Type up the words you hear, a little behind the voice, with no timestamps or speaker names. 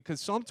Because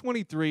Psalm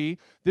 23,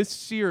 this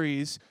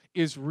series,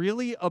 is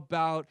really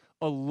about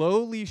a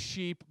lowly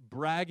sheep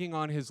bragging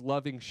on his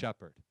loving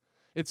shepherd.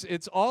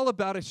 It's all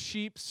about a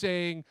sheep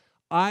saying,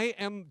 I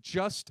am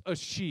just a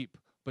sheep,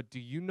 but do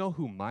you know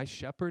who my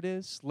shepherd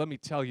is? Let me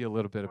tell you a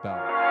little bit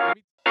about it.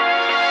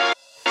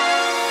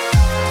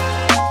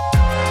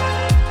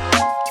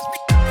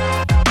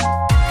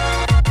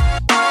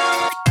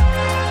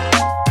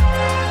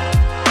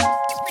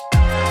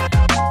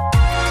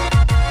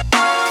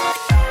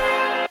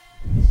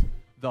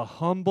 The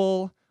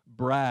humble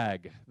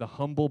brag. The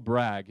humble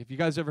brag. Have you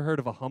guys ever heard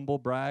of a humble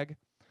brag?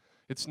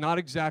 It's not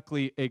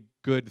exactly a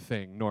good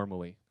thing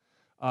normally.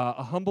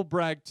 A humble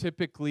brag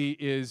typically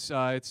is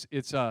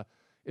it's a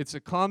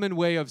common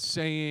way of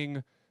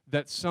saying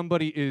that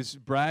somebody is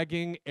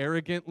bragging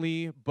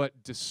arrogantly but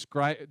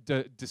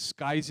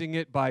disguising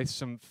it by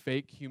some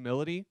fake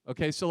humility.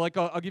 Okay, so like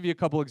I'll give you a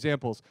couple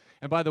examples.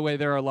 And by the way,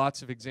 there are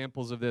lots of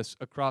examples of this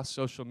across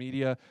social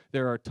media.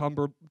 There are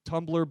Tumblr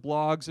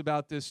blogs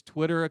about this,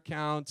 Twitter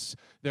accounts.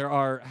 There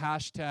are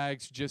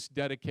hashtags just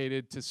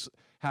dedicated to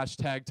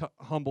hashtag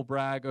humble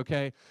brag.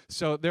 Okay,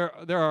 so there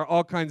are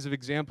all kinds of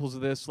examples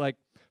of this. Like,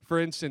 for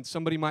instance,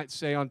 somebody might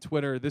say on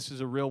Twitter, this is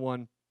a real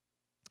one,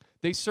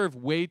 they serve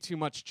way too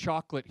much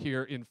chocolate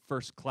here in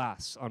first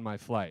class on my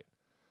flight.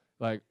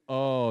 Like,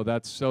 oh,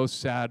 that's so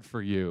sad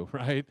for you,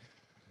 right?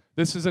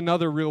 This is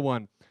another real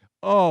one.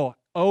 Oh,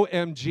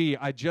 OMG,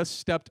 I just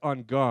stepped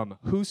on gum.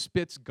 Who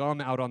spits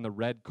gum out on the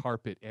red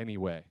carpet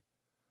anyway?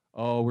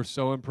 Oh, we're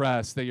so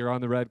impressed that you're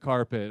on the red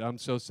carpet. I'm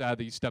so sad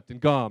that you stepped in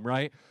gum,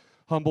 right?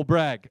 Humble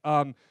brag.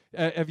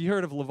 Have you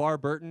heard of LeVar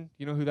Burton?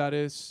 You know who that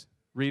is?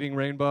 Reading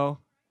Rainbow?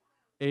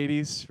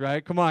 80s,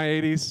 right? Come on,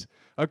 80s.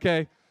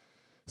 Okay.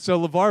 So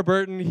LeVar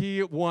Burton,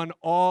 he won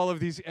all of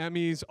these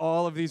Emmys,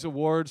 all of these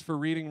awards for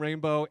Reading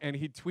Rainbow, and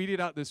he tweeted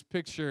out this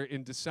picture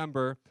in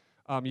December.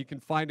 You can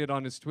find it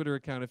on his Twitter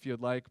account if you'd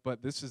like,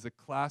 but this is the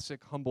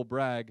classic humble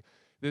brag.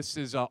 This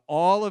is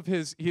all of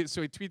his,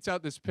 so he tweets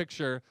out this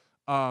picture,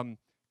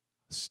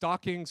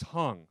 stockings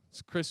hung.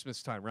 It's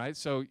Christmas time, right?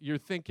 So you're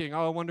thinking,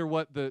 oh, I wonder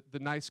what the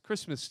nice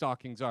Christmas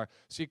stockings are.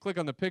 So you click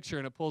on the picture,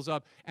 and it pulls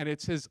up, and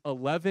it's his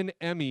 11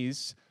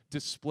 Emmys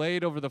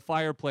displayed over the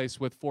fireplace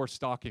with 4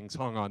 stockings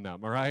hung on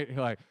them, all right?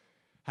 You're like,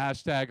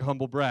 hashtag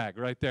humble brag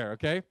right there,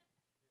 okay?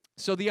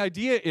 So the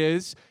idea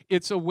is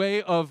it's a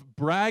way of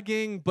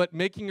bragging but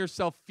making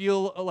yourself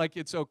feel like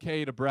it's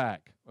okay to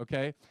brag,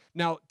 okay?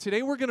 Now,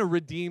 today we're going to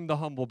redeem the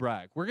humble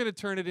brag. We're going to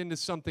turn it into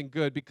something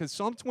good because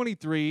Psalm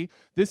 23,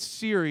 this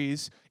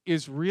series,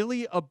 is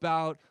really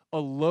about a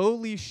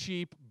lowly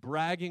sheep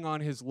bragging on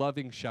his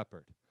loving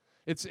shepherd.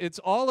 It's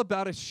all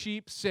about a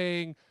sheep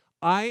saying,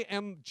 I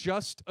am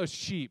just a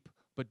sheep,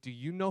 but do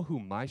you know who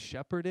my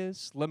shepherd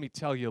is? Let me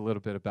tell you a little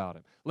bit about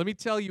him. Let me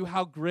tell you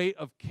how great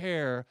of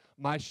care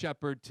my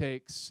shepherd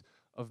takes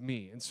of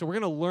me. And so we're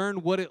going to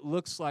learn what it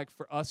looks like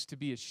for us to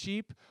be a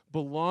sheep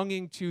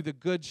belonging to the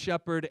good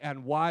shepherd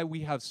and why we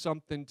have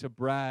something to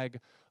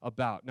brag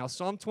about. Now,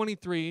 Psalm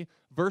 23,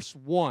 verse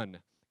 1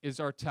 is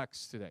our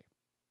text today.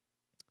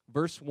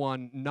 Verse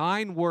 1,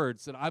 9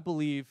 words that I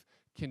believe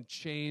can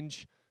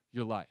change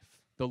your life.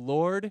 The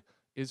Lord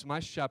is my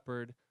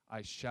shepherd,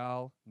 I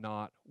shall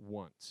not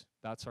want.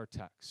 That's our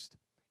text.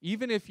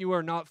 Even if you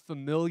are not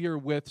familiar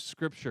with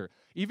Scripture,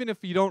 even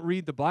if you don't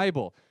read the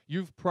Bible,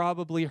 you've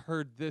probably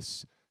heard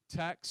this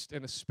text,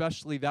 and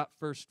especially that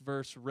first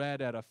verse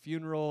read at a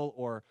funeral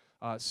or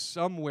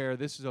somewhere.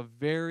 This is a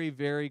very,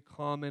 very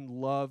common,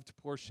 loved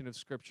portion of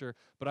Scripture,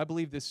 but I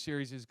believe this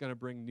series is going to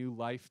bring new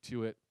life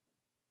to it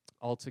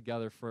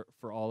altogether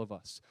for all of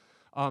us.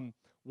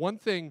 One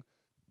thing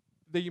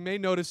that you may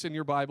notice in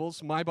your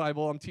Bibles, my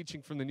Bible, I'm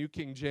teaching from the New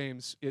King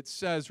James, it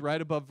says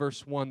right above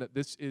verse 1 that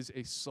this is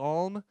a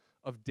Psalm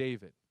of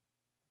David.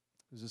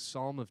 This is a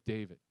Psalm of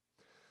David.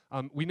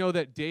 We know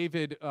that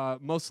David,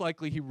 most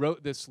likely he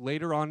wrote this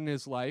later on in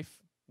his life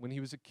when he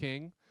was a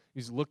king.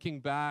 He's looking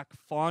back,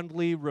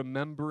 fondly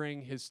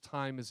remembering his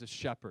time as a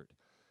shepherd.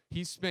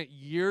 He spent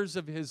years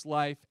of his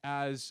life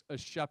as a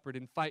shepherd.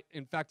 In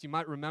fact, you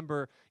might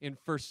remember in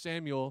 1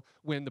 Samuel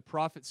when the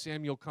prophet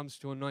Samuel comes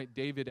to anoint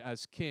David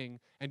as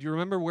king. And do you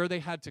remember where they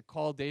had to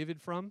call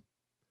David from?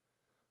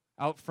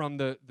 Out from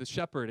the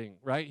shepherding,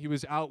 right? He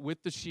was out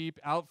with the sheep,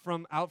 out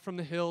from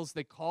the hills.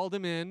 They called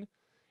him in.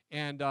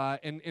 And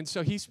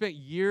so he spent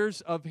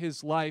years of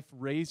his life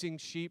raising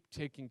sheep,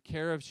 taking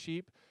care of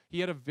sheep. He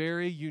had a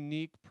very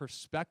unique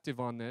perspective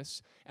on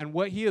this. And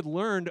what he had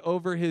learned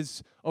over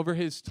his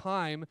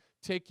time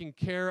taking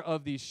care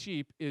of these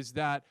sheep is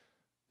that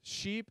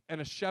sheep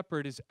and a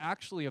shepherd is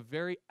actually a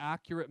very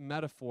accurate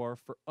metaphor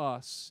for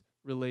us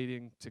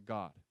relating to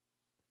God.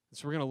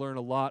 So we're going to learn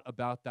a lot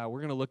about that.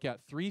 We're going to look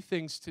at 3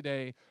 things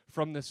today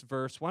from this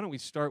verse. Why don't we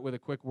start with a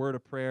quick word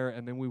of prayer,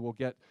 and then we will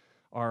get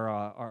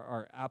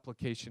our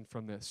application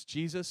from this.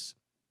 Jesus,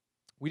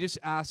 we just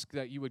ask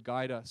that you would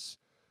guide us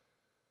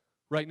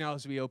right now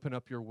as we open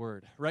up your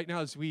word. Right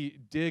now as we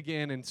dig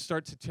in and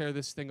start to tear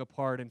this thing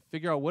apart and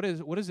figure out what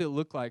does it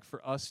look like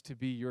for us to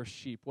be your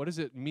sheep? What does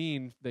it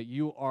mean that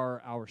you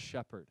are our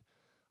shepherd?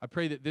 I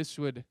pray that this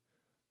would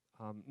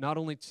not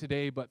only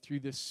today, but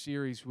through this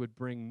series would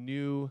bring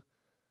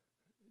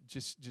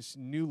just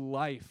new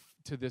life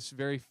to this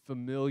very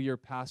familiar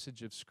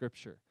passage of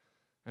Scripture.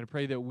 And I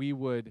pray that we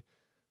would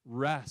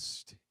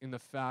rest in the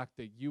fact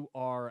that you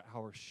are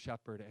our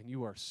shepherd, and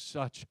you are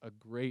such a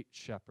great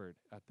shepherd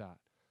at that.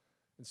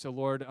 And so,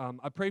 Lord,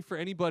 I pray for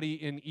anybody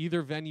in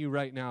either venue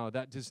right now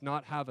that does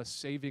not have a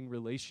saving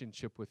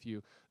relationship with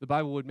you. The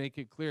Bible would make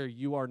it clear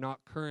you are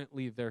not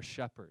currently their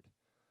shepherd.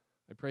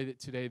 I pray that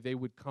today they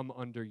would come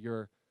under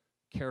your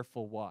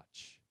careful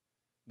watch.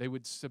 They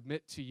would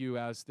submit to you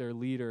as their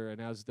leader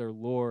and as their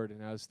Lord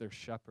and as their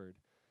shepherd,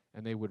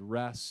 and they would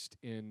rest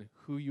in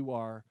who you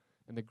are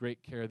and the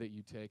great care that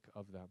you take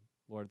of them.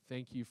 Lord,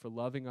 thank you for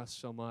loving us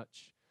so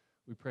much.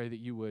 We pray that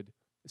you would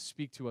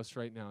speak to us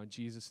right now. In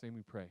Jesus' name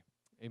we pray.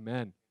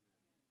 Amen.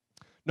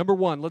 Number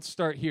one, let's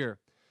start here.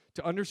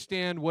 To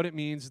understand what it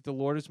means that the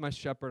Lord is my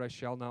shepherd, I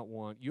shall not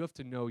want, you have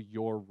to know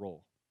your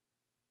role.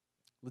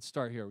 Let's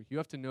start here. You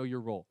have to know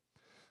your role.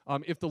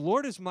 If the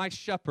Lord is my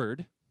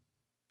shepherd,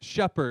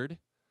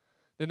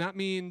 then that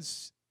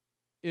means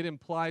it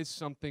implies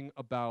something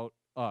about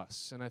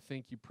us. And I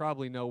think you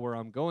probably know where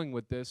I'm going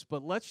with this,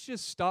 but let's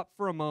just stop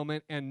for a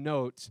moment and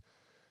note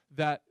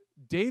that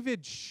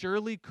David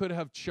surely could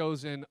have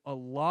chosen a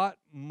lot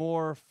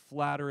more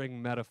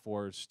flattering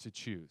metaphors to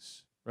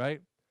choose,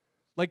 right?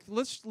 Like,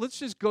 let's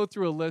just go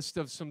through a list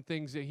of some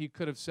things that he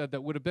could have said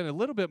that would have been a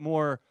little bit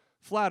more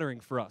flattering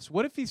for us.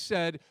 What if he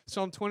said,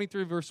 Psalm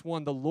 23, verse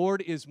 1, the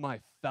Lord is my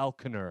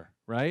falconer,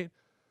 right?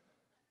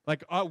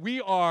 Like,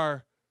 we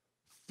are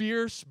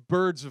fierce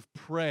birds of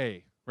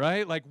prey,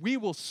 right? Like, we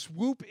will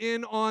swoop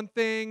in on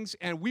things,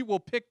 and we will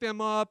pick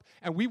them up,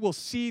 and we will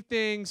see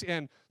things,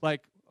 and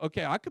like,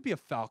 okay, I could be a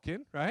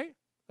falcon, right?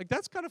 Like,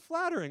 that's kind of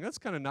flattering. That's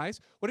kind of nice.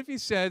 What if he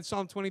said,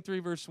 Psalm 23,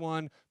 verse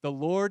 1, the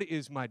Lord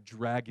is my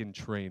dragon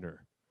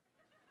trainer?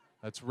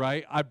 That's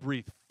right. I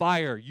breathe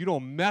fire. You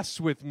don't mess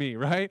with me,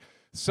 right?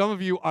 Some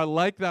of you are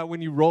like that when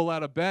you roll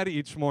out of bed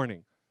each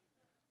morning.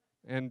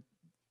 And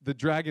the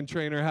dragon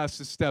trainer has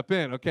to step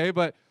in, okay?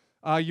 But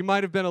you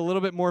might have been a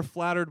little bit more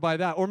flattered by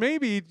that. Or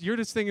maybe you're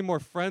just thinking more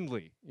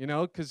friendly, you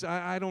know, because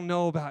I don't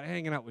know about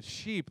hanging out with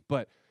sheep,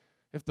 but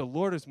if the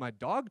Lord is my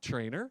dog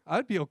trainer,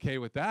 I'd be okay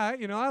with that.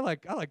 You know, I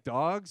like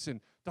dogs,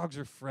 and dogs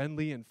are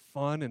friendly and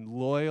fun and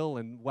loyal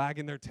and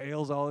wagging their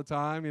tails all the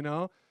time, you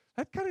know.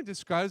 That kind of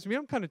describes me.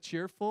 I'm kind of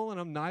cheerful and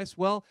I'm nice.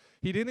 Well,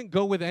 he didn't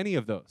go with any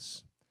of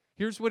those.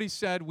 Here's what he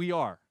said we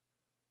are: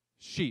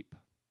 sheep.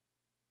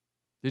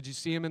 Did you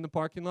see him in the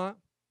parking lot?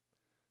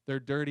 They're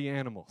dirty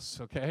animals,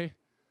 okay?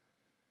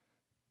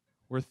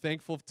 We're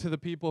thankful to the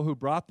people who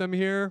brought them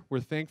here.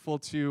 We're thankful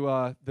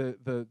to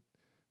the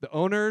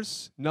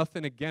owners.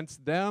 Nothing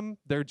against them.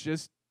 They're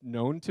just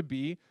known to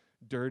be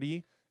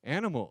dirty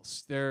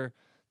animals. They're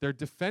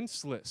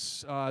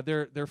defenseless.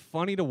 They're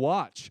funny to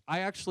watch. I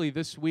actually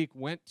this week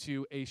went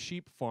to a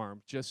sheep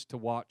farm just to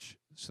watch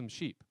some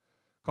sheep.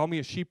 Call me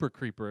a sheeper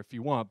creeper if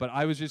you want, but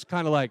I was just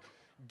kind of like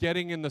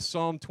getting in the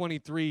Psalm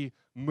 23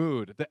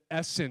 mood, the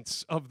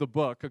essence of the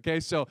book, okay?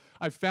 So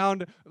I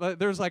found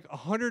there's like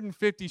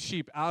 150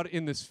 sheep out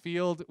in this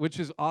field, which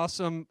is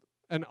awesome.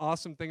 An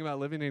awesome thing about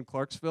living in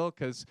Clarksville,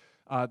 because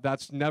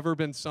that's never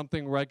been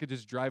something where I could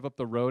just drive up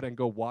the road and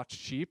go watch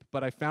sheep.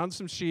 But I found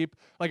some sheep,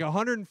 like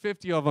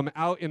 150 of them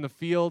out in the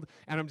field,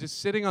 and I'm just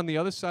sitting on the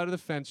other side of the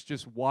fence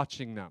just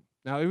watching them.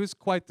 Now, it was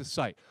quite the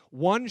sight.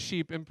 One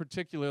sheep in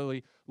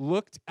particularly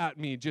looked at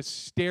me,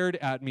 just stared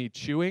at me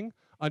chewing,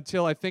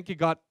 until I think it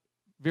got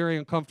very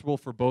uncomfortable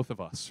for both of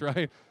us,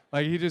 right?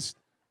 Like, he just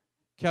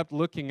kept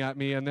looking at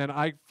me, and then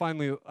I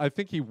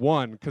think he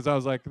won, because I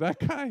was like,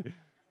 that guy...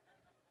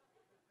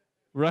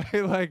 Right?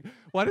 Like,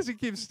 why does he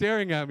keep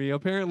staring at me?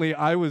 Apparently,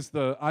 I was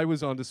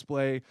on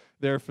display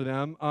there for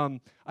them.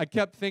 I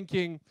kept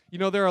thinking, you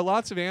know, there are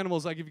lots of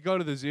animals, like if you go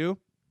to the zoo,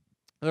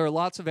 there are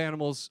lots of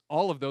animals,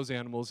 all of those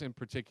animals in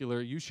particular,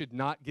 you should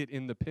not get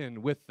in the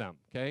pen with them,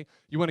 okay?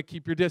 You want to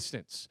keep your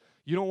distance.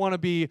 You don't want to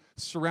be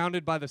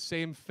surrounded by the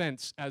same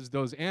fence as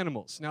those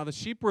animals. Now, the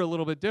sheep were a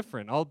little bit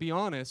different. I'll be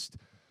honest.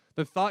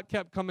 The thought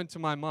kept coming to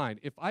my mind,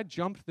 if I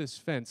jumped this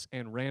fence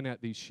and ran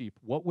at these sheep,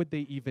 what would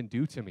they even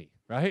do to me,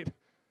 right?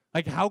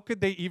 Like, how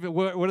could they even,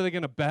 what are they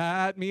going to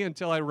bat me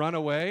until I run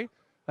away?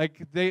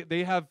 Like,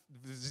 they have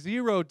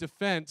zero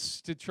defense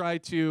to try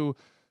to,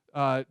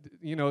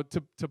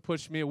 to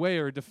push me away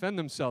or defend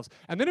themselves.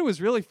 And then it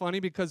was really funny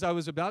because I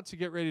was about to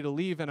get ready to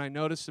leave, and I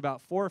noticed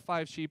about 4 or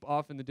 5 sheep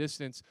off in the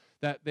distance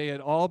that they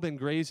had all been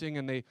grazing,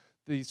 and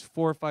these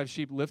 4 or 5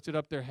 sheep lifted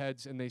up their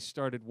heads, and they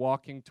started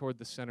walking toward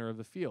the center of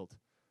the field.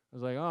 I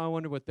was like, oh, I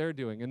wonder what they're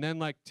doing. And then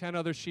like 10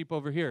 other sheep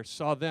over here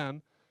saw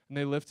them, and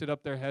they lifted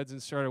up their heads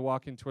and started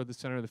walking toward the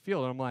center of the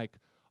field. And I'm like,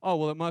 oh,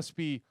 well, it must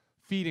be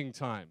feeding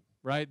time,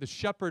 right? The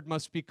shepherd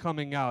must be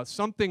coming out.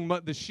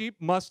 The sheep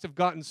must have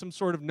gotten some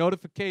sort of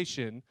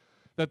notification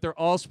that they're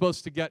all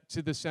supposed to get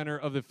to the center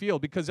of the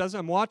field. Because as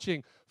I'm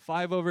watching,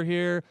 5 over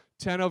here,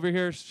 10 over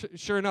here,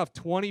 sure enough,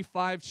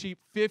 25 sheep,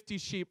 50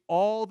 sheep,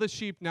 all the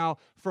sheep now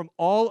from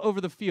all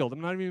over the field, I'm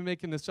not even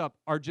making this up,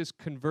 are just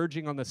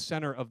converging on the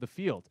center of the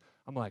field.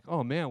 I'm like,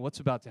 oh man, what's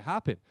about to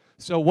happen?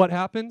 So what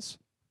happens?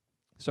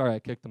 Sorry, I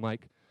kicked the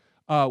mic.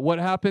 What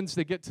happens?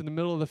 They get to the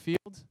middle of the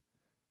field.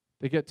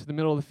 They get to the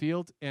middle of the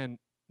field, and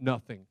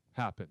nothing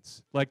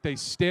happens. Like they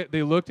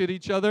looked at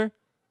each other,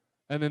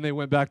 and then they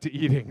went back to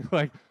eating.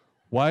 Like,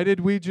 why did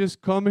we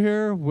just come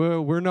here?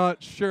 We're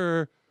not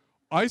sure.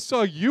 I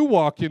saw you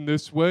walking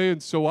this way,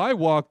 and so I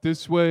walked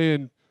this way,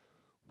 and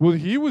well,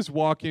 he was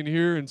walking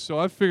here, and so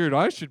I figured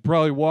I should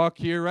probably walk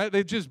here, right?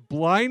 They just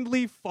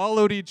blindly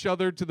followed each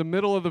other to the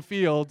middle of the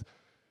field,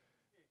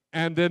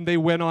 and then they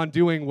went on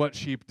doing what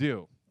sheep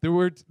do.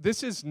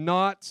 This is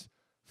not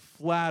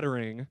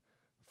flattering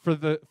for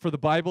the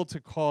Bible to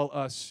call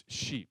us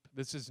sheep.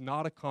 This is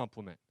not a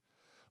compliment.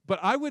 But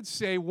I would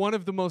say one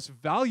of the most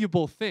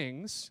valuable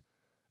things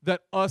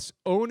that us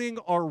owning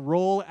our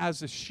role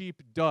as a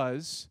sheep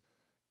does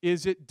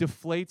is it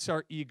deflates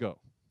our ego.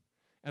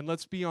 And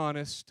let's be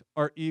honest,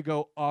 our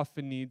ego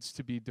often needs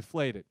to be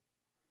deflated.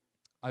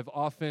 I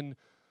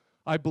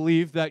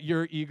believe that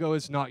your ego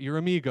is not your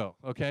amigo,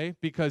 okay?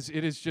 Because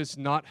it is just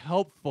not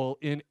helpful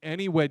in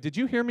any way. Did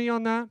you hear me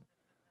on that?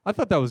 I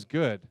thought that was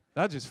good.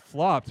 That just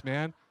flopped,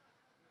 man.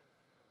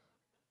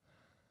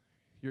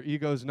 Your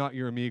ego is not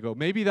your amigo.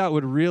 Maybe that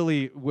would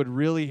really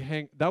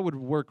that would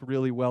work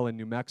really well in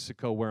New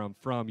Mexico where I'm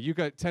from. You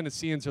got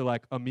Tennesseans are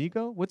like,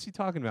 amigo? What's he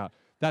talking about?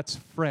 That's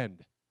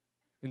friend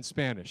in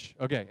Spanish.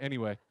 Okay,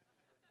 anyway.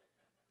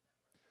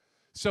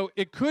 So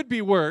it could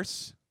be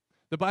worse.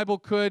 The Bible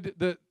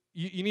could,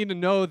 you need to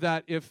know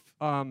that if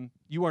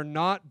you are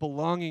not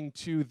belonging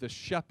to the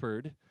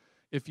shepherd,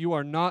 if you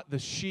are not the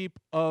sheep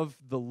of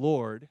the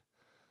Lord,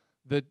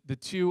 the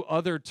two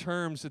other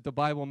terms that the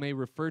Bible may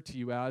refer to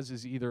you as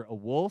is either a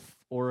wolf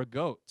or a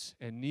goat,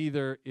 and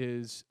neither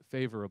is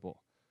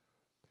favorable.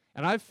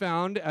 And I've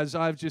found, as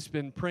I've just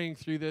been praying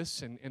through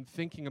this and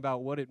thinking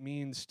about what it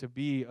means to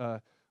be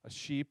a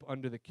sheep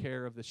under the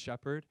care of the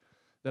shepherd,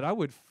 that I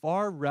would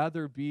far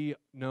rather be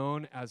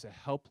known as a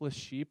helpless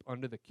sheep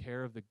under the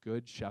care of the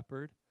good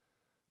shepherd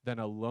than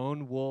a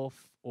lone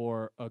wolf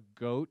or a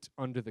goat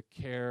under the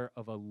care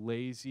of a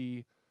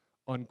lazy,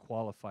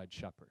 unqualified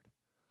shepherd.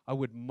 I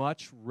would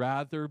much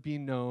rather be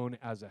known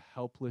as a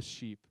helpless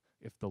sheep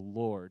if the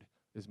Lord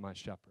is my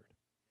shepherd.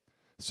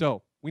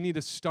 So we need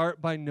to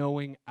start by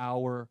knowing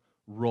our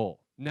role.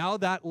 Now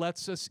that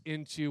lets us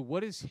into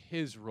what is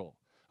his role.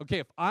 Okay,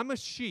 if I'm a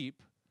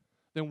sheep,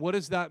 then what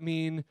does that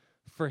mean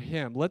for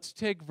him? Let's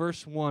take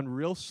verse 1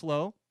 real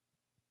slow.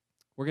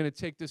 We're going to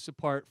take this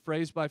apart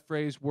phrase by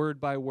phrase, word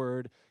by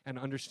word, and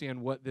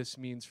understand what this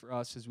means for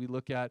us as we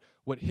look at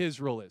what his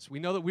role is. We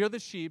know that we are the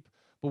sheep,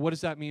 but what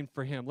does that mean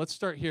for him? Let's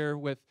start here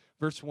with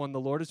verse 1. The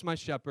Lord is my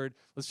shepherd.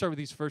 Let's start with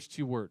these first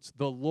two words.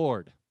 The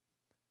Lord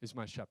is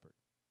my shepherd.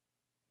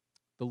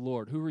 The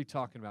Lord. Who are we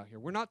talking about here?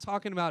 We're not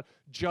talking about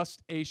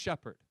just a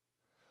shepherd.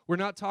 We're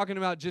not talking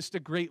about just a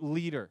great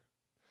leader.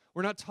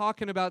 We're not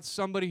talking about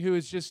somebody who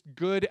is just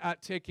good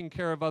at taking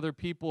care of other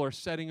people or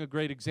setting a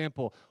great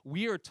example.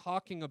 We are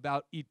talking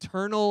about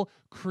eternal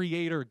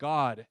creator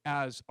God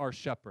as our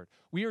shepherd.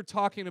 We are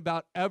talking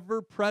about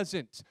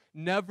ever-present,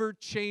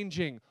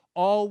 never-changing,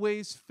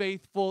 always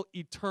faithful,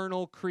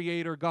 eternal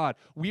creator God.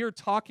 We are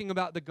talking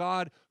about the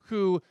God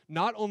who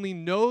not only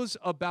knows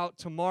about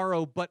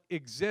tomorrow, but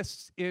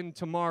exists in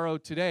tomorrow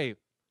today.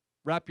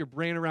 Wrap your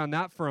brain around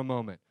that for a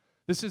moment.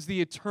 This is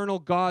the eternal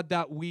God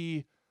that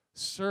we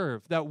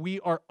serve, that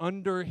we are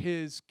under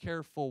his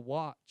careful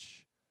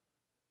watch.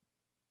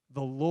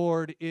 The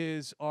Lord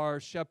is our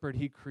shepherd.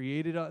 He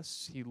created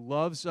us. He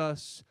loves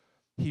us.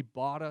 He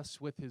bought us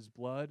with his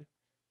blood.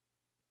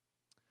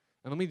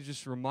 And let me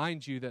just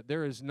remind you that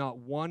there is not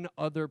one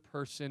other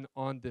person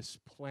on this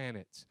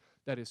planet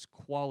that is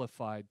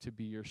qualified to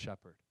be your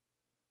shepherd.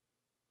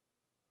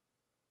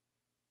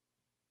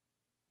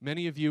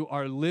 Many of you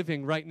are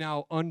living right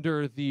now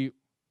under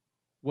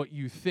what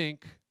you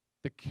think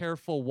the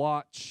careful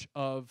watch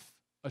of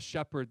a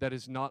shepherd that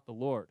is not the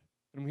Lord.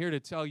 And I'm here to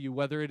tell you,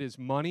 whether it is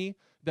money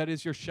that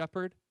is your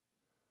shepherd,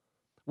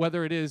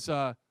 whether it is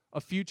a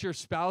future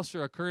spouse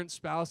or a current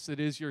spouse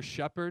that is your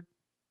shepherd,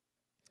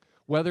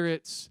 whether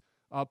it's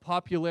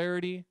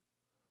popularity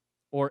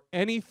or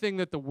anything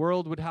that the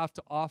world would have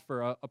to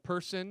offer, a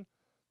person,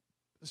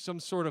 some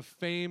sort of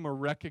fame or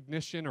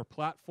recognition or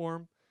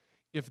platform,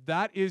 if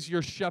that is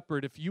your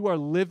shepherd, if you are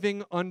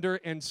living under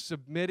and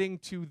submitting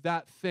to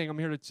that thing, I'm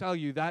here to tell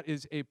you that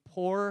is a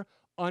poor,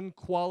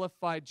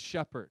 unqualified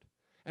shepherd.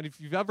 And if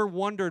you've ever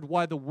wondered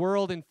why the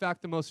world, in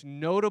fact, the most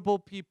notable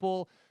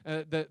people,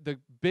 the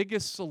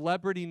biggest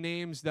celebrity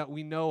names that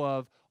we know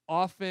of,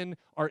 often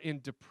are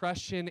in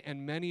depression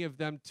and many of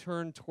them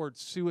turn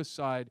towards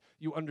suicide,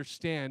 you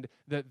understand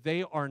that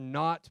they are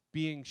not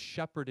being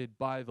shepherded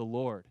by the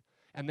Lord.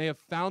 And they have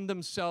found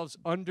themselves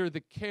under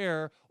the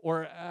care,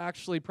 or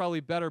actually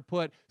probably better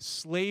put,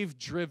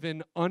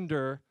 slave-driven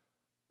under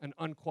an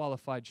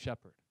unqualified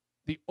shepherd.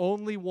 The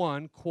only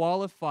one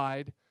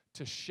qualified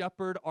to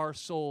shepherd our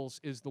souls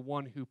is the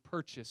one who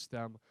purchased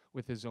them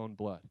with his own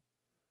blood.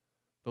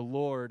 The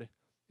Lord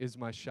is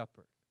my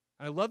shepherd.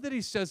 And I love that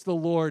he says the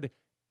Lord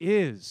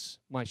is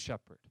my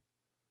shepherd.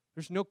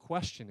 There's no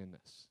question in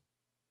this.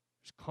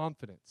 There's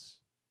confidence.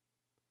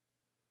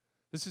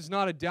 This is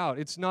not a doubt.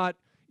 It's not,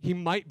 he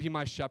might be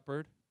my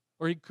shepherd,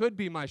 or he could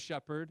be my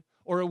shepherd,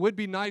 or it would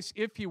be nice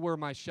if he were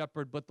my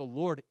shepherd, but the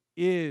Lord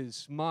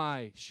is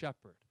my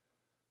shepherd.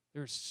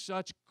 There's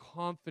such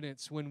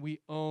confidence when we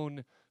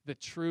own the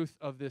truth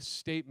of this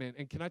statement.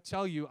 And can I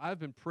tell you, I've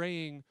been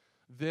praying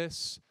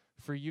this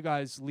for you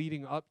guys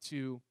leading up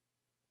to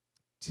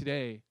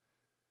today,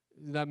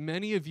 that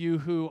many of you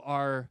who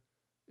are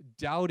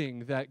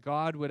doubting that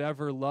God would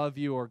ever love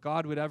you or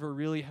God would ever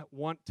really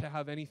want to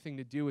have anything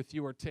to do with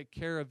you or take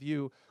care of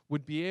you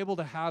would be able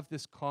to have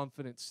this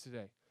confidence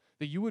today.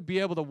 That you would be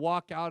able to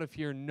walk out of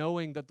here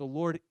knowing that the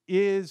Lord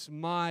is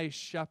my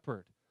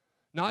shepherd.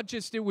 Not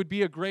just it would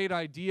be a great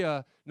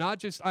idea, not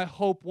just I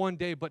hope one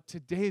day, but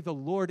today the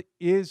Lord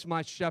is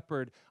my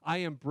shepherd. I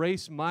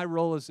embrace my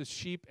role as a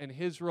sheep and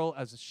his role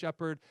as a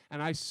shepherd,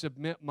 and I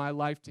submit my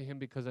life to him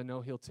because I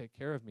know he'll take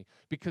care of me.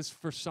 Because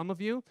for some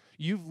of you,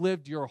 you've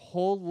lived your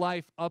whole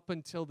life up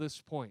until this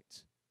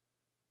point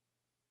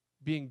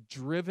being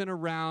driven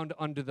around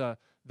under the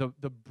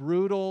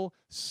brutal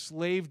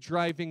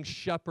slave-driving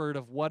shepherd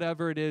of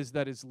whatever it is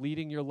that is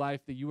leading your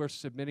life that you are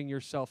submitting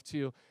yourself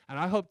to. And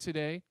I hope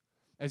today,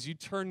 as you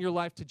turn your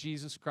life to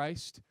Jesus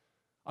Christ,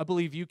 I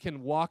believe you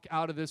can walk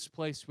out of this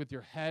place with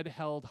your head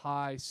held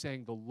high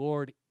saying, the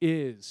Lord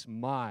is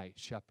my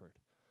shepherd.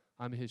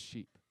 I'm his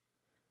sheep.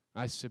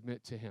 I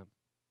submit to him.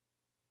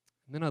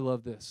 And then I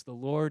love this. The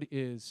Lord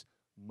is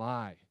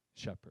my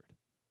shepherd.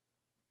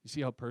 You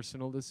see how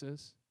personal this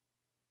is?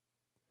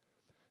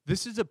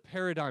 This is a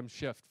paradigm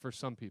shift for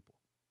some people.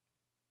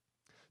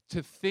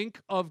 To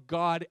think of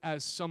God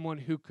as someone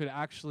who could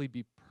actually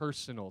be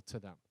personal to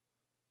them.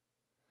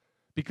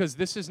 Because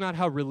this is not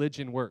how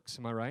religion works,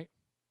 am I right?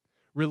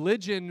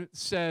 Religion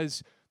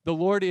says the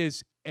Lord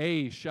is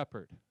a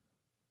shepherd.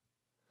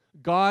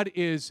 God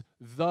is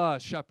the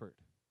shepherd.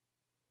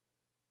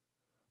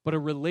 But a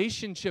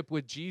relationship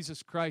with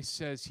Jesus Christ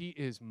says he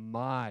is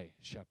my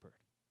shepherd.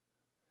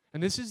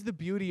 And this is the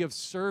beauty of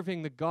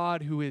serving the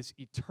God who is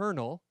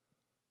eternal,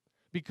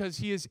 because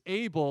he is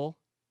able,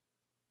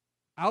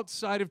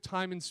 outside of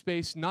time and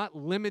space, not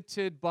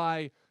limited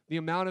by the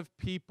amount of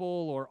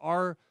people or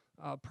our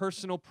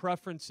personal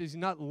preferences,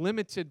 not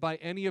limited by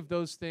any of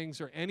those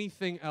things or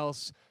anything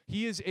else.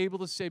 He is able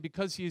to say,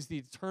 because he is the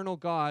eternal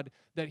God,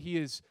 that he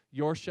is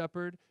your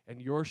shepherd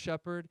and your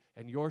shepherd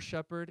and your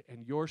shepherd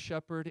and your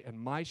shepherd and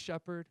my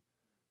shepherd.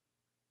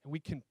 And we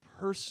can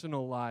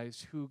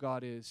personalize who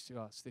God is to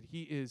us, that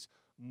he is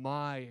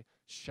my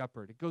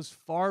shepherd. It goes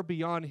far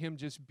beyond him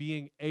just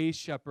being a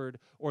shepherd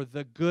or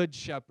the good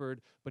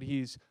shepherd, but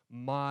he's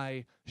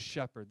my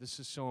shepherd. This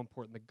is so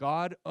important. The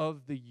God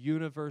of the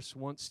universe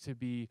wants to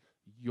be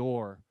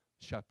your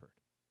shepherd.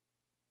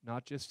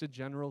 Not just a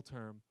general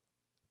term,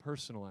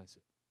 personalize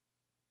it.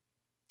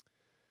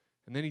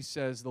 And then he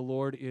says, the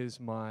Lord is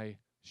my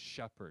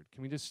shepherd.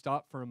 Can we just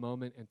stop for a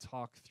moment and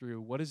talk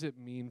through what does it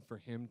mean for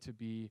him to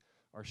be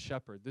our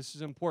shepherd? This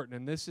is important,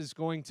 and this is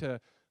going to,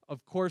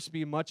 of course,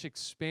 be much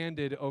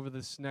expanded over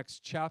this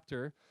next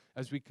chapter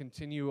as we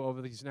continue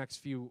over these next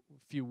few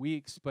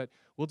weeks, but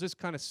we'll just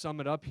kind of sum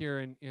it up here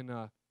in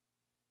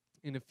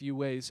a few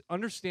ways.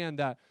 Understand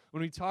that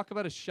when we talk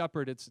about a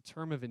shepherd, it's a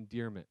term of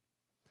endearment.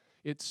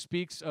 It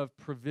speaks of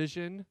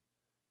provision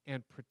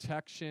and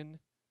protection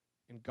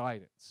and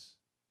guidance.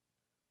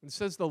 When it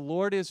says the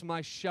Lord is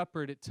my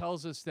shepherd, it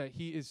tells us that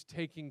he is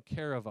taking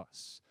care of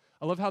us.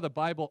 I love how the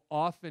Bible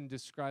often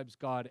describes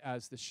God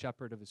as the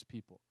shepherd of his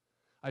people.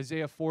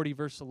 Isaiah 40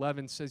 verse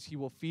 11 says he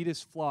will feed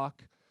his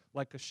flock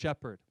like a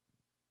shepherd.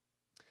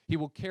 He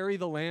will carry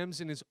the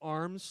lambs in his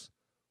arms,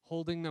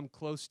 holding them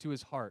close to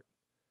his heart.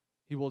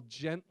 He will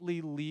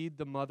gently lead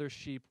the mother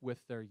sheep with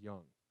their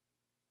young.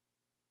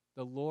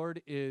 The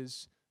Lord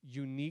is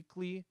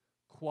uniquely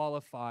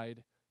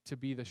qualified to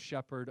be the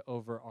shepherd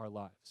over our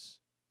lives.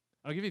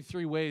 I'll give you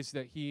 3 ways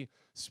that he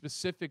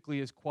specifically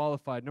is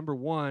qualified. Number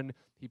 1,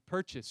 he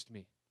purchased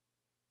me.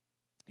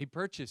 He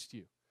purchased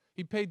you.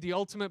 He paid the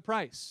ultimate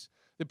price.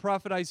 The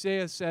prophet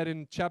Isaiah said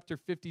in chapter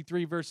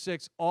 53, verse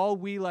 6, all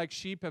we like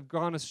sheep have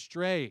gone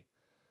astray.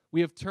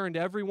 We have turned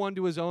everyone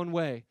to his own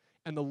way,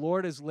 and the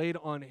Lord has laid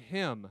on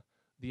him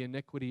the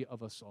iniquity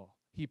of us all.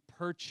 He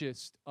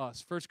purchased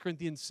us. 1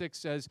 Corinthians 6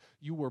 says,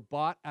 you were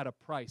bought at a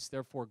price,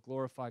 therefore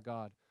glorify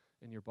God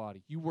in your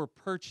body. You were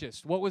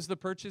purchased. What was the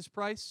purchase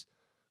price?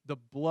 The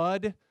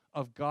blood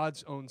of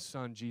God's own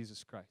Son,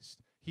 Jesus Christ.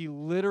 He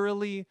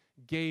literally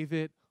gave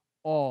it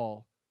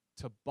all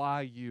to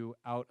buy you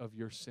out of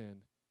your sin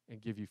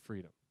and give you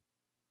freedom.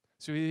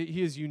 So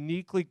he is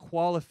uniquely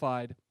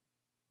qualified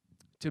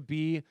to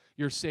be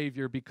your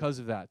Savior because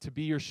of that, to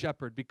be your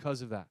shepherd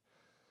because of that.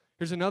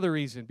 Here's another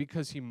reason,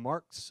 because he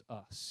marks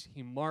us.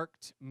 He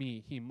marked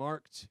me. He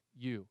marked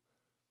you.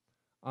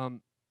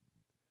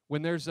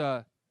 When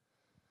a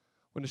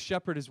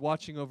shepherd is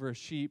watching over a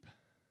sheep,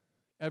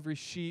 every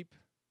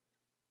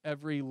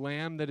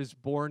lamb that is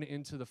born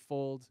into the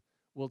fold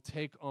will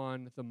take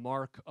on the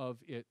mark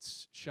of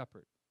its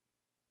shepherd.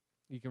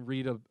 You can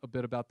read a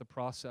bit about the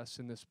process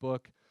in this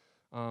book.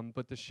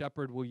 but the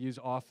shepherd will use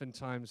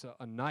oftentimes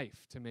a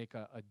knife to make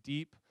a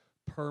deep,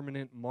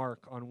 permanent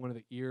mark on one of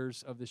the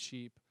ears of the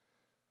sheep.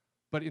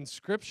 But in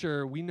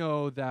Scripture, we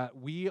know that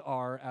we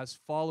are, as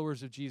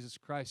followers of Jesus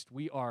Christ,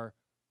 we are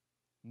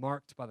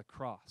marked by the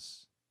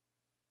cross.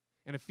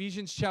 And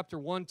Ephesians chapter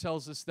 1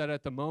 tells us that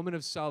at the moment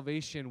of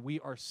salvation, we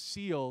are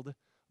sealed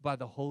by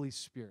the Holy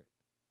Spirit.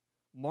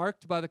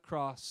 Marked by the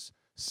cross,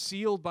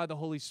 sealed by the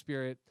Holy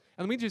Spirit.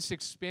 And let me just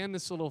expand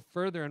this a little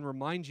further and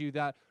remind you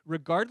that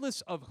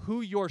regardless of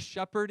who your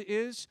shepherd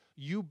is,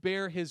 you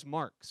bear his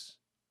marks.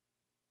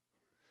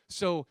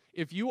 So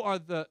if you are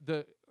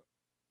the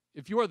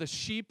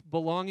sheep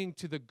belonging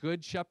to the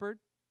good shepherd,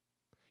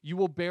 you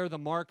will bear the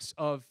marks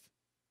of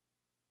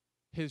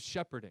his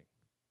shepherding.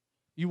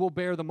 You will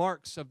bear the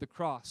marks of the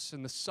cross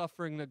and the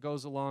suffering that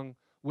goes along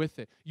with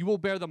it. You will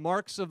bear the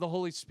marks of the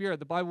Holy Spirit.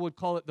 The Bible would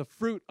call it the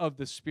fruit of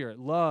the Spirit: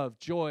 love,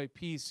 joy,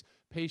 peace,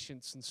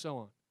 patience, and so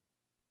on.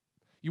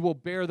 You will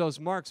bear those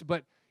marks.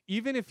 But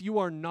even if you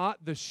are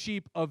not the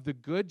sheep of the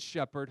good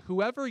shepherd,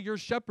 whoever your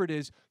shepherd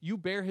is, you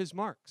bear his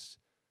marks.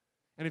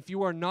 And if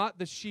you are not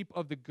the sheep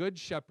of the good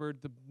shepherd,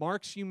 the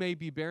marks you may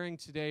be bearing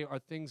today are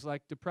things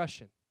like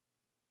depression,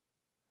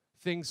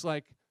 things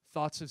like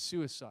thoughts of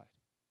suicide,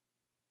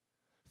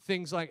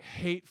 things like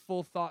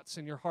hateful thoughts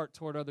in your heart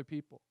toward other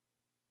people,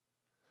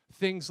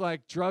 things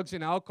like drugs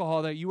and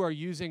alcohol that you are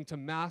using to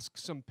mask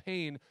some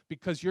pain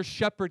because your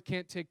shepherd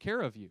can't take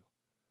care of you,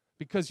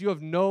 because you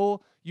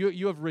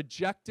have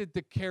rejected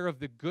the care of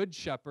the good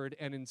shepherd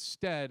and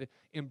instead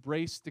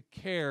embraced the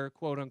care,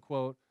 quote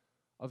unquote,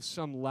 of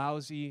some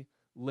lousy,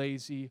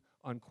 lazy,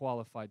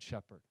 unqualified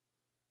shepherd.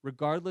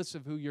 Regardless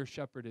of who your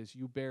shepherd is,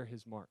 you bear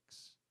his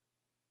marks.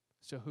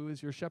 So who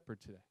is your shepherd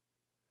today?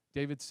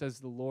 David says,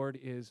 the Lord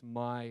is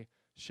my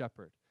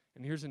shepherd.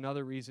 And here's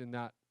another reason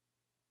that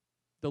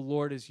the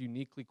Lord is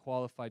uniquely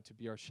qualified to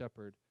be our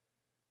shepherd,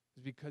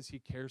 is because he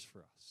cares for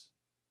us.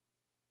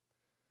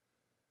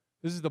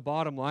 This is the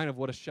bottom line of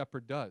what a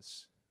shepherd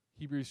does.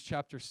 Hebrews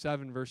chapter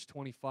 7, verse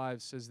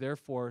 25 says,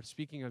 therefore,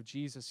 speaking of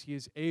Jesus, he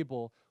is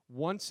able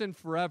once and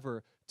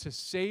forever to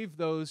save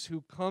those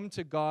who come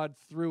to God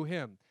through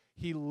him.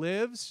 He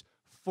lives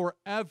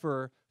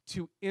forever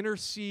to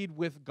intercede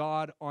with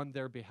God on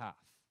their behalf.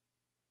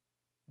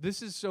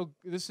 This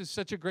is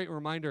such a great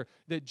reminder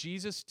that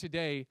Jesus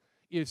today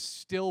is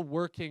still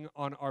working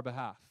on our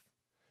behalf,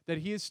 that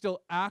he is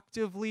still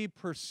actively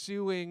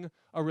pursuing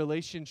a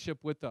relationship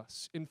with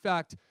us. In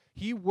fact,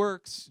 he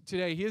works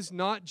today. He is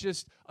not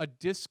just a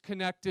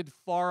disconnected,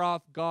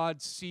 far-off God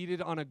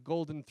seated on a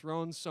golden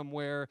throne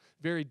somewhere,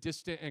 very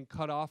distant and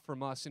cut off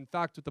from us. In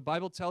fact, what the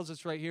Bible tells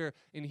us right here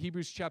in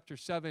Hebrews chapter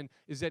 7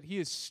 is that he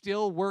is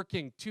still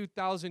working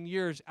 2,000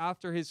 years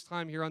after his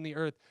time here on the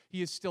earth.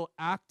 He is still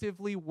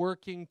actively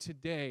working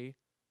today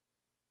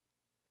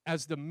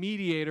as the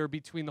mediator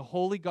between the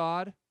holy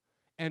God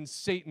and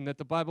Satan, that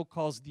the Bible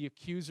calls the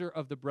accuser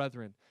of the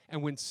brethren.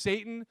 And when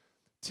Satan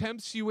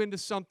tempts you into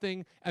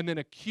something and then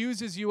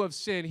accuses you of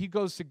sin, he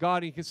goes to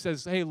God and he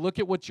says, hey, look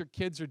at what your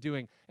kids are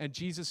doing. And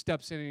Jesus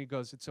steps in and he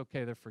goes, it's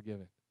okay, they're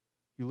forgiven.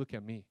 You look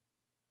at me.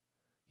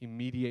 He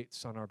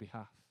mediates on our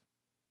behalf.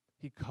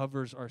 He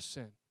covers our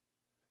sin.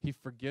 He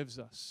forgives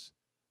us.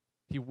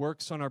 He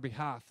works on our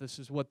behalf. This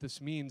is what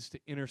this means to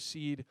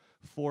intercede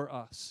for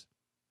us.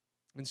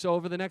 And so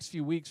over the next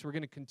few weeks, we're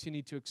going to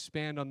continue to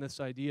expand on this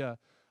idea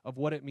of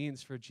what it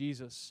means for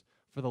Jesus,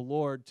 for the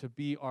Lord to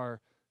be our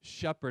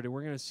shepherd. And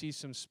we're going to see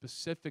some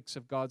specifics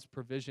of God's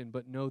provision.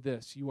 But know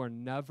this, you are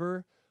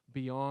never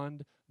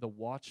beyond the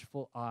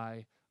watchful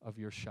eye of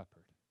your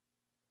shepherd.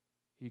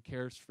 He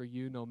cares for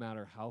you no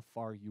matter how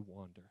far you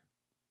wander.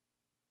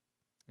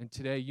 And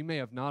today, you may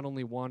have not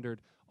only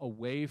wandered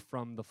away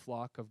from the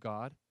flock of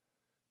God,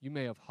 you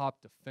may have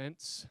hopped a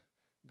fence,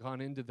 gone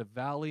into the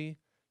valley,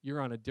 you're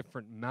on a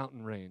different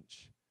mountain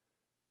range.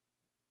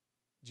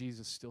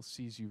 Jesus still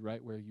sees you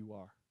right where you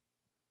are.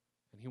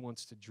 And he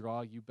wants to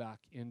draw you back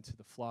into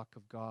the flock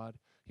of God.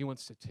 He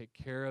wants to take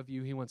care of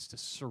you. He wants to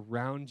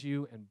surround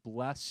you and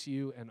bless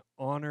you and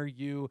honor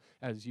you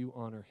as you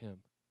honor him.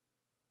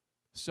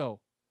 So,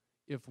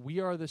 if we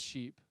are the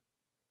sheep,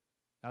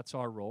 that's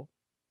our role.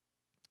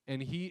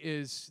 And he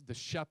is the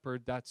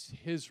shepherd, that's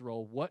his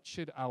role. What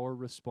should our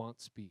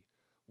response be?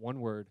 One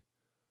word: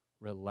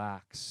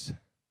 relax.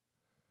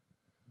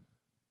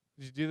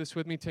 Did you do this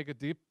with me? Take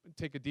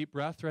a deep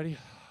breath. Ready?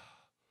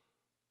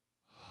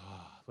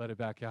 Let it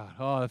back out.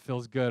 Oh, that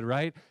feels good,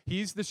 right?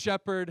 He's the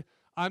shepherd.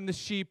 I'm the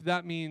sheep.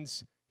 That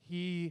means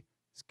he's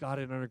got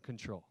it under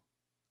control.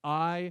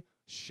 I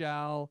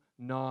shall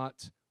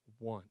not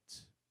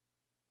want.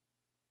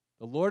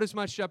 The Lord is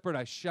my shepherd.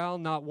 I shall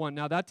not want.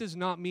 Now, that does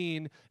not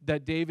mean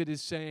that David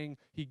is saying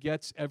he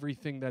gets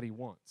everything that he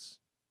wants.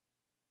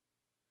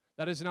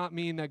 That does not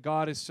mean that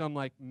God is some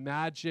like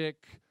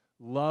magic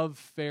love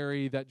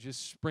fairy that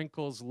just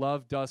sprinkles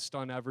love dust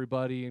on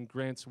everybody and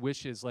grants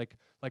wishes like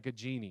a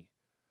genie.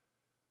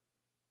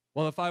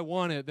 Well, if I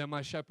want it, then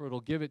my shepherd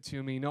will give it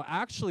to me. No,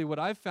 actually, what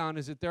I've found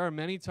is that there are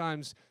many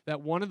times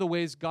that one of the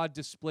ways God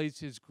displays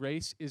his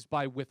grace is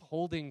by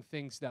withholding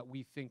things that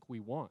we think we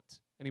want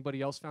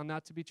Anybody else found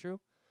that to be true?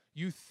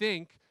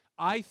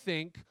 I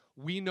think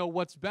we know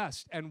what's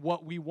best and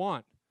what we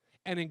want.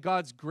 And in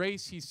God's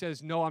grace, he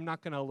says, no, I'm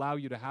not going to allow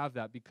you to have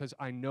that because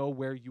I know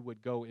where you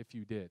would go if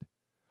you did.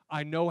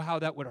 I know how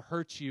that would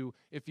hurt you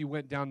if you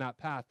went down that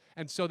path.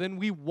 And so then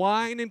we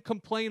whine and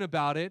complain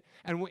about it.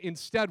 And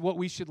instead, what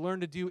we should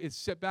learn to do is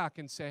sit back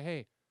and say,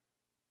 hey,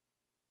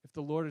 if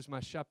the Lord is my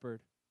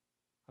shepherd,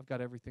 I've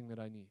got everything that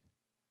I need.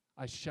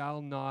 I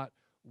shall not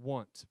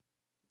want.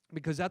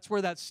 Because that's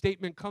where that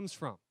statement comes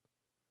from.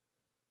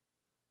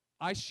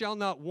 I shall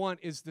not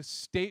want is the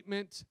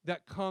statement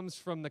that comes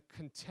from the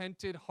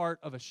contented heart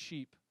of a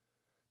sheep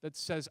that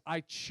says, I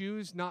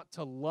choose not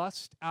to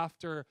lust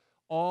after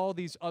all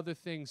these other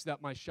things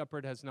that my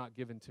shepherd has not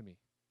given to me.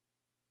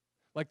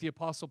 Like the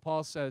Apostle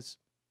Paul says,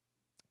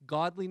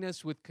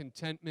 godliness with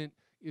contentment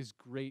is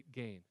great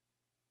gain.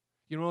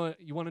 You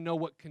want to know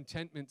what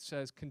contentment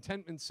says?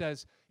 Contentment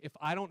says, if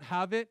I don't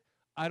have it,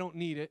 I don't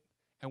need it,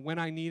 and when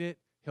I need it,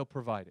 he'll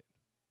provide it.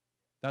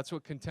 That's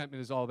what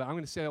contentment is all about. I'm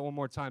going to say that one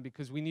more time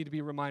because we need to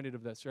be reminded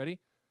of this. Ready?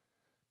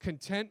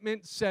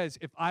 Contentment says,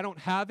 if I don't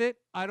have it,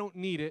 I don't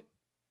need it,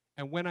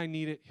 and when I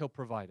need it, he'll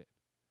provide it.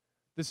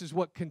 This is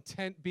what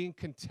being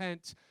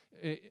content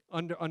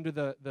under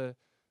the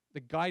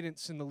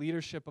guidance and the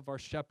leadership of our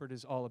shepherd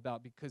is all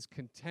about, because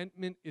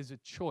contentment is a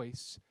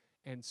choice,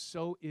 and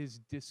so is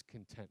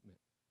discontentment.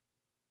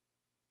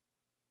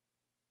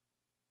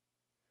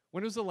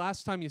 When was the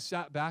last time you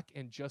sat back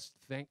and just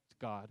thanked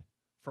God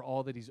for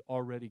all that he's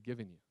already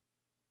given you?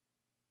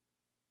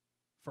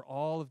 For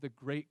all of the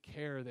great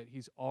care that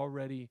he's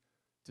already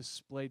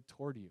displayed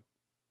toward you,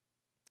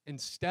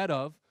 instead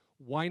of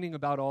whining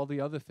about all the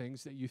other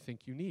things that you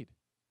think you need.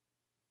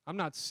 I'm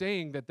not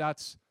saying that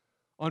that's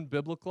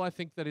unbiblical. I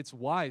think that it's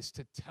wise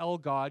to tell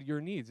God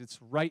your needs. It's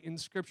right in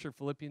Scripture,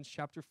 Philippians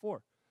chapter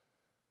 4.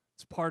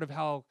 It's part of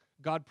how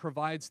God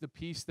provides the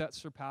peace that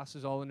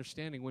surpasses all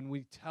understanding when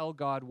we tell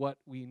God what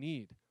we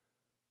need.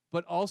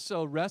 But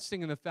also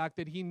resting in the fact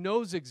that he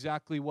knows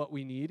exactly what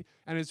we need,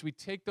 and as we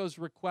take those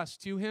requests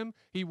to him,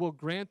 he will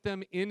grant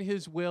them in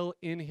his will,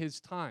 in his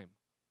time.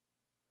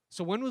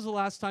 So when was the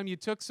last time you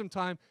took some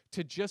time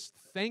to just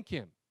thank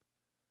him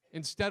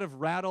instead of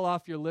rattle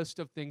off your list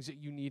of things that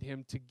you need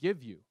him to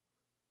give you?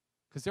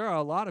 Because there are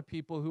a lot of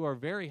people who are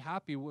very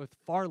happy with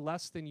far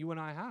less than you and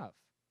I have.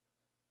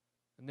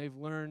 And they've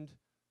learned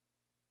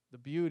the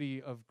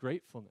beauty of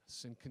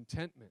gratefulness and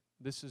contentment.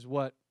 This is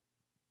what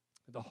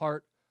the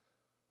heart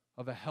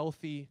of a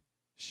healthy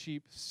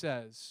sheep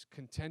says,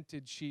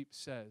 contented sheep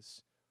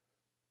says,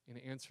 in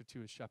answer to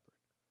his shepherd.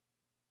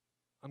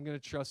 I'm going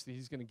to trust that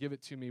he's going to give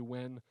it to me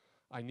when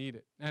I need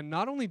it. And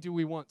not only do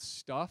we want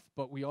stuff,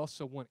 but we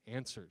also want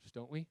answers,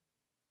 don't we?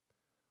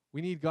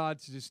 We need God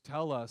to just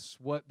tell us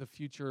what the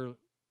future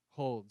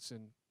holds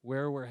and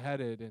where we're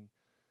headed. And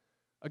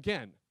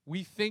again,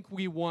 we think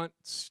we want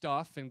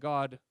stuff, and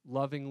God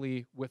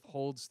lovingly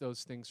withholds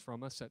those things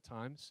from us at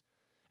times.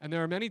 And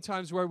there are many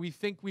times where we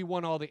think we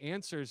want all the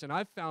answers. And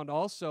I've found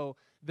also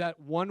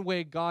that one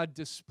way God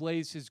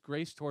displays his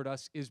grace toward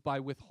us is by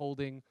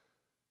withholding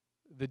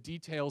the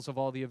details of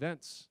all the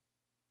events.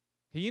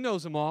 He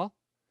knows them all.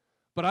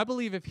 But I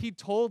believe if he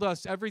told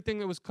us everything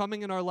that was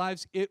coming in our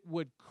lives, it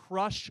would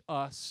crush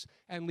us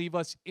and leave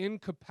us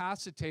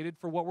incapacitated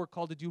for what we're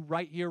called to do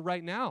right here,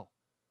 right now.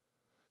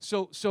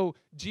 So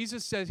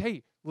Jesus says,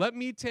 hey, let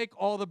me take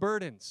all the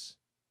burdens.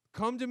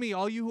 Come to me,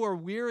 all you who are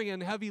weary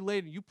and heavy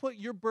laden. You put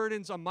your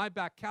burdens on my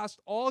back. Cast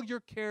all your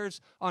cares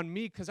on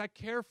me because I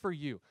care for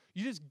you.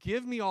 You just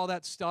give me all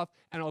that stuff,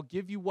 and I'll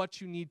give you what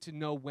you need to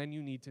know when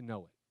you need to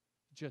know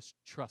it. Just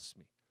trust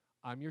me.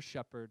 I'm your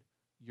shepherd.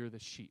 You're the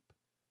sheep.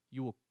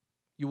 You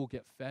will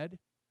get fed.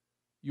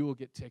 You will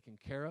get taken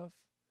care of.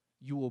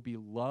 You will be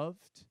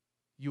loved.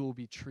 You will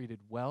be treated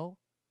well.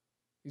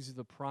 These are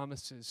the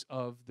promises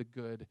of the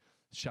good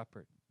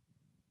shepherd.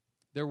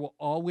 There will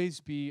always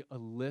be a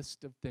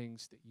list of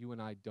things that you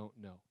and I don't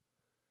know.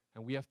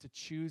 And we have to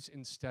choose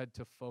instead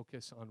to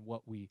focus on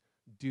what we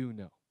do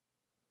know.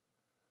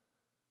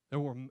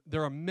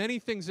 There are many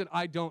things that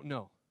I don't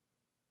know.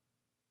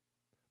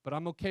 But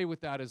I'm okay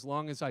with that as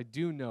long as I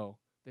do know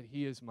that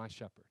he is my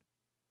shepherd.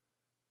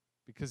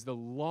 Because the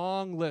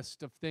long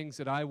list of things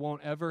that I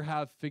won't ever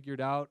have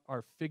figured out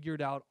are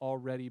figured out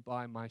already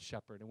by my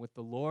shepherd. And with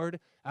the Lord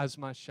as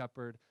my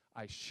shepherd,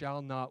 I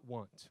shall not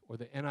want. Or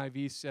the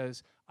NIV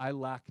says, I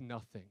lack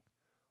nothing.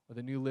 Or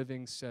the New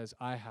Living says,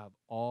 I have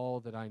all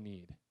that I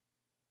need.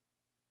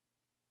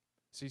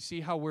 So you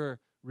see how we're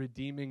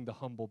redeeming the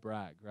humble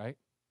brag, right?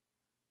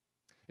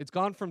 It's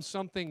gone from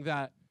something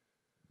that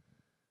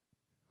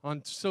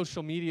on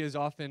social media is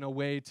often a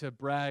way to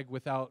brag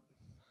without,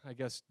 I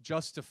guess,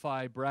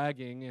 justify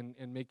bragging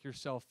and make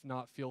yourself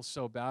not feel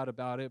so bad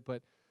about it.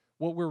 But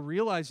what we're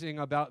realizing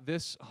about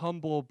this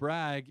humble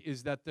brag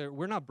is that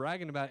we're not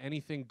bragging about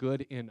anything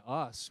good in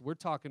us. We're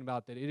talking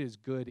about that it is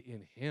good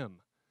in him,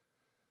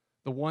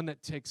 the one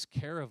that takes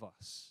care of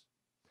us.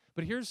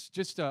 But here's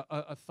just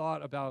a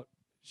thought about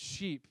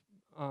sheep.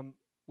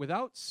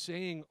 Without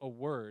saying a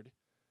word,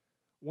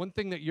 one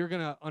thing that you're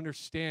going to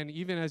understand,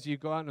 even as you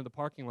go out into the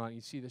parking lot and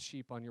you see the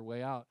sheep on your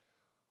way out,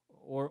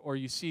 or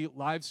you see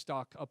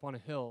livestock up on a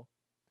hill,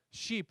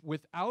 sheep,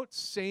 without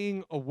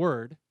saying a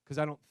word, because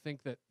I don't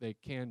think that they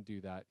can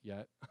do that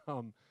yet,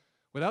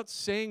 without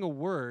saying a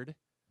word,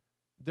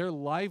 their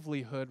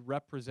livelihood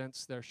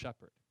represents their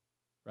shepherd,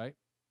 right?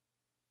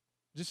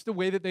 Just the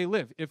way that they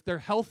live. If they're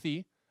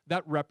healthy,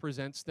 that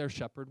represents their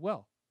shepherd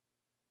well.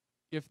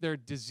 If they're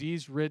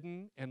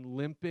disease-ridden and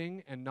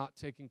limping and not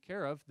taken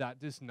care of, that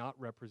does not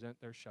represent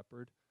their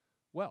shepherd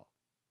well.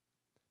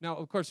 Now,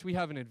 of course, we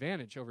have an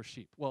advantage over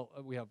sheep. Well,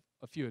 we have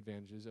a few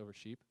advantages over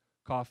sheep.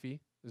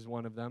 Coffee is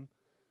one of them.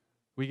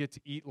 We get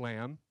to eat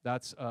lamb.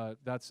 That's an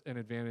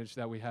advantage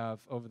that we have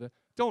over the...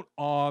 Don't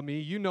awe me.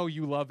 You know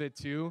you love it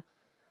too.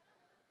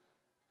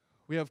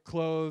 We have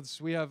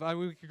clothes. We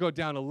could go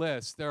down a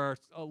list. There are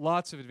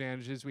lots of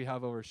advantages we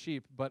have over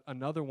sheep, but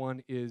another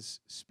one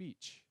is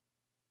speech.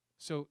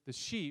 So the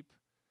sheep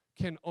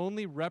can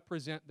only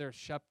represent their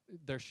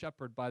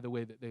shepherd by the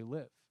way that they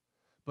live.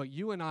 But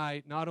you and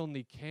I not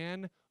only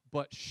can,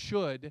 but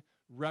should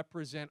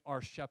represent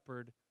our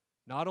shepherd,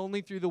 not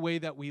only through the way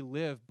that we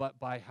live, but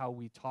by how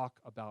we talk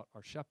about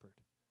our shepherd.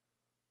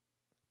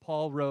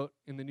 Paul wrote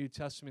in the New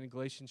Testament in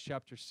Galatians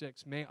chapter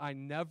 6, "May I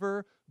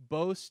never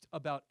boast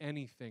about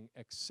anything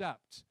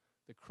except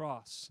the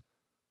cross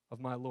of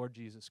my Lord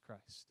Jesus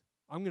Christ."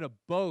 I'm going to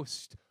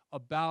boast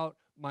about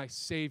my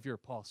Savior,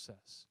 Paul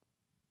says.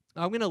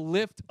 I'm going to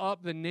lift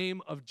up the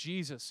name of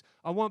Jesus.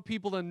 I want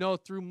people to know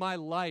through my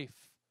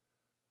life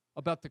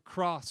about the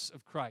cross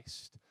of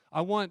Christ.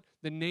 I want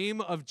the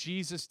name of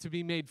Jesus to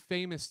be made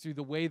famous through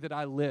the way that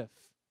I live.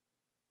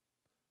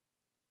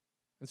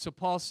 And so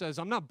Paul says,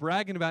 I'm not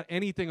bragging about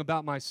anything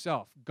about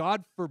myself.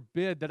 God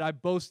forbid that I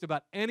boast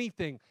about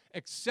anything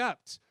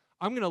except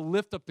I'm going to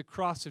lift up the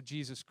cross of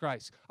Jesus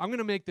Christ. I'm going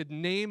to make the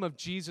name of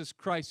Jesus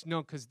Christ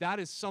known because that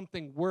is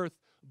something worth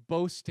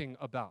boasting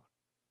about.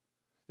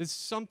 This is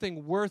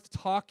something worth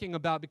talking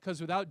about because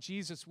without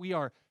Jesus, we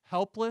are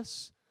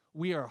helpless,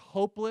 we are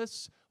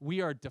hopeless,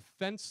 we are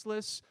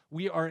defenseless,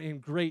 we are in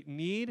great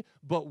need.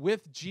 But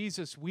with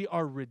Jesus, we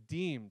are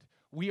redeemed.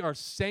 We are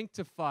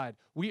sanctified.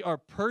 We are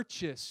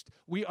purchased.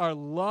 We are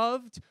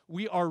loved.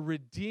 We are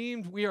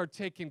redeemed. We are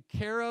taken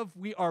care of.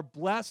 We are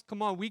blessed.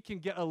 Come on, we can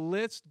get a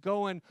list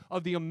going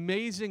of the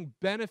amazing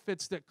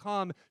benefits that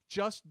come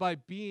just by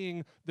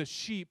being the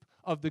sheep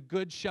of the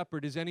Good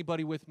Shepherd. Is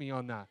anybody with me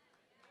on that?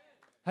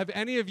 Have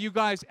any of you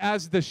guys,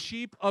 as the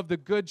sheep of the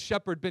Good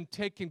Shepherd, been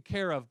taken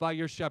care of by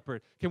your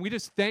shepherd? Can we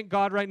just thank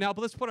God right now?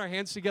 But let's put our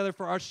hands together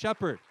for our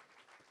shepherd.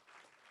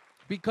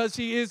 Because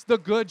he is the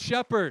Good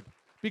Shepherd.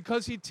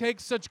 Because he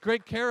takes such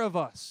great care of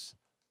us.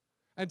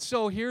 And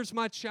so here's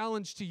my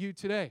challenge to you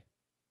today.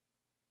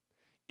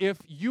 If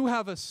you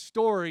have a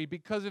story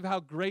because of how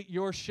great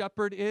your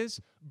shepherd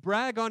is,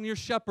 brag on your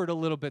shepherd a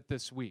little bit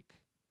this week.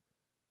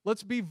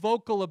 Let's be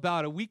vocal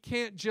about it. We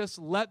can't just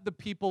let the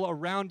people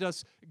around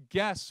us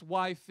guess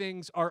why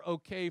things are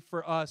okay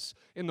for us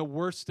in the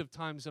worst of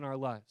times in our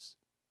lives.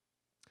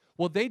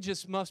 Well, they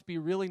just must be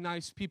really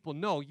nice people.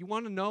 No, you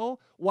want to know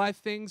why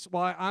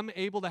I'm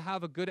able to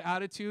have a good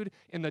attitude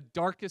in the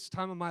darkest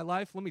time of my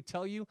life? Let me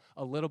tell you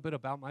a little bit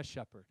about my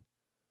shepherd.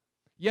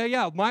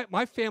 Yeah,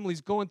 my family's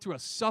going through a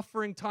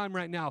suffering time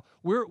right now.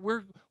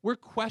 We're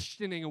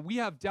questioning and we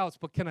have doubts,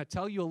 but can I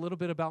tell you a little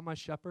bit about my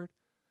shepherd?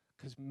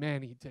 Because,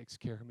 man, he takes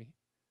care of me.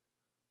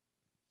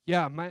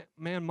 Yeah,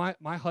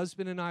 my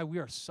husband and I, we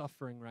are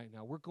suffering right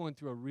now. We're going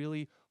through a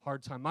really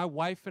hard time. My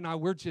wife and I,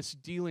 we're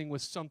just dealing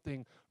with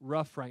something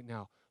rough right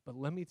now. But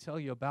let me tell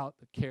you about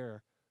the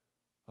care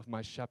of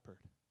my shepherd.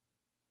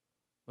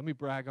 Let me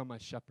brag on my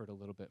shepherd a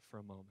little bit for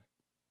a moment.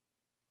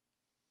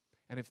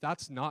 And if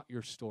that's not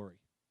your story,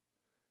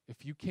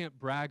 if you can't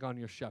brag on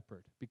your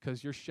shepherd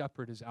because your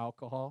shepherd is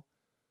alcohol,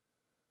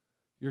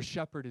 your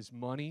shepherd is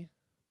money,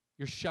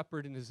 your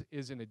shepherd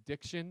is an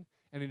addiction,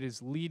 and it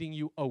is leading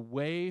you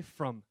away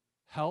from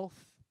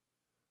health,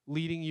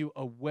 leading you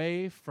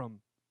away from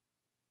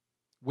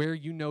where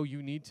you know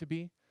you need to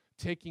be,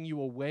 taking you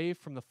away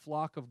from the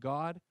flock of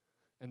God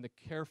and the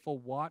careful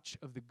watch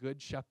of the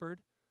Good Shepherd,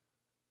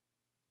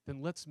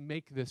 then let's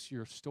make this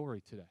your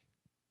story today.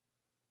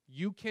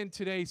 You can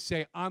today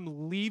say,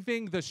 I'm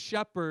leaving the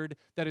shepherd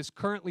that is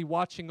currently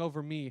watching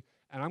over me,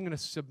 and I'm going to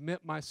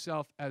submit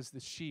myself as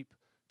the sheep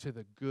to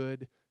the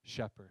Good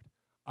Shepherd.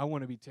 I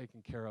want to be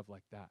taken care of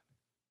like that.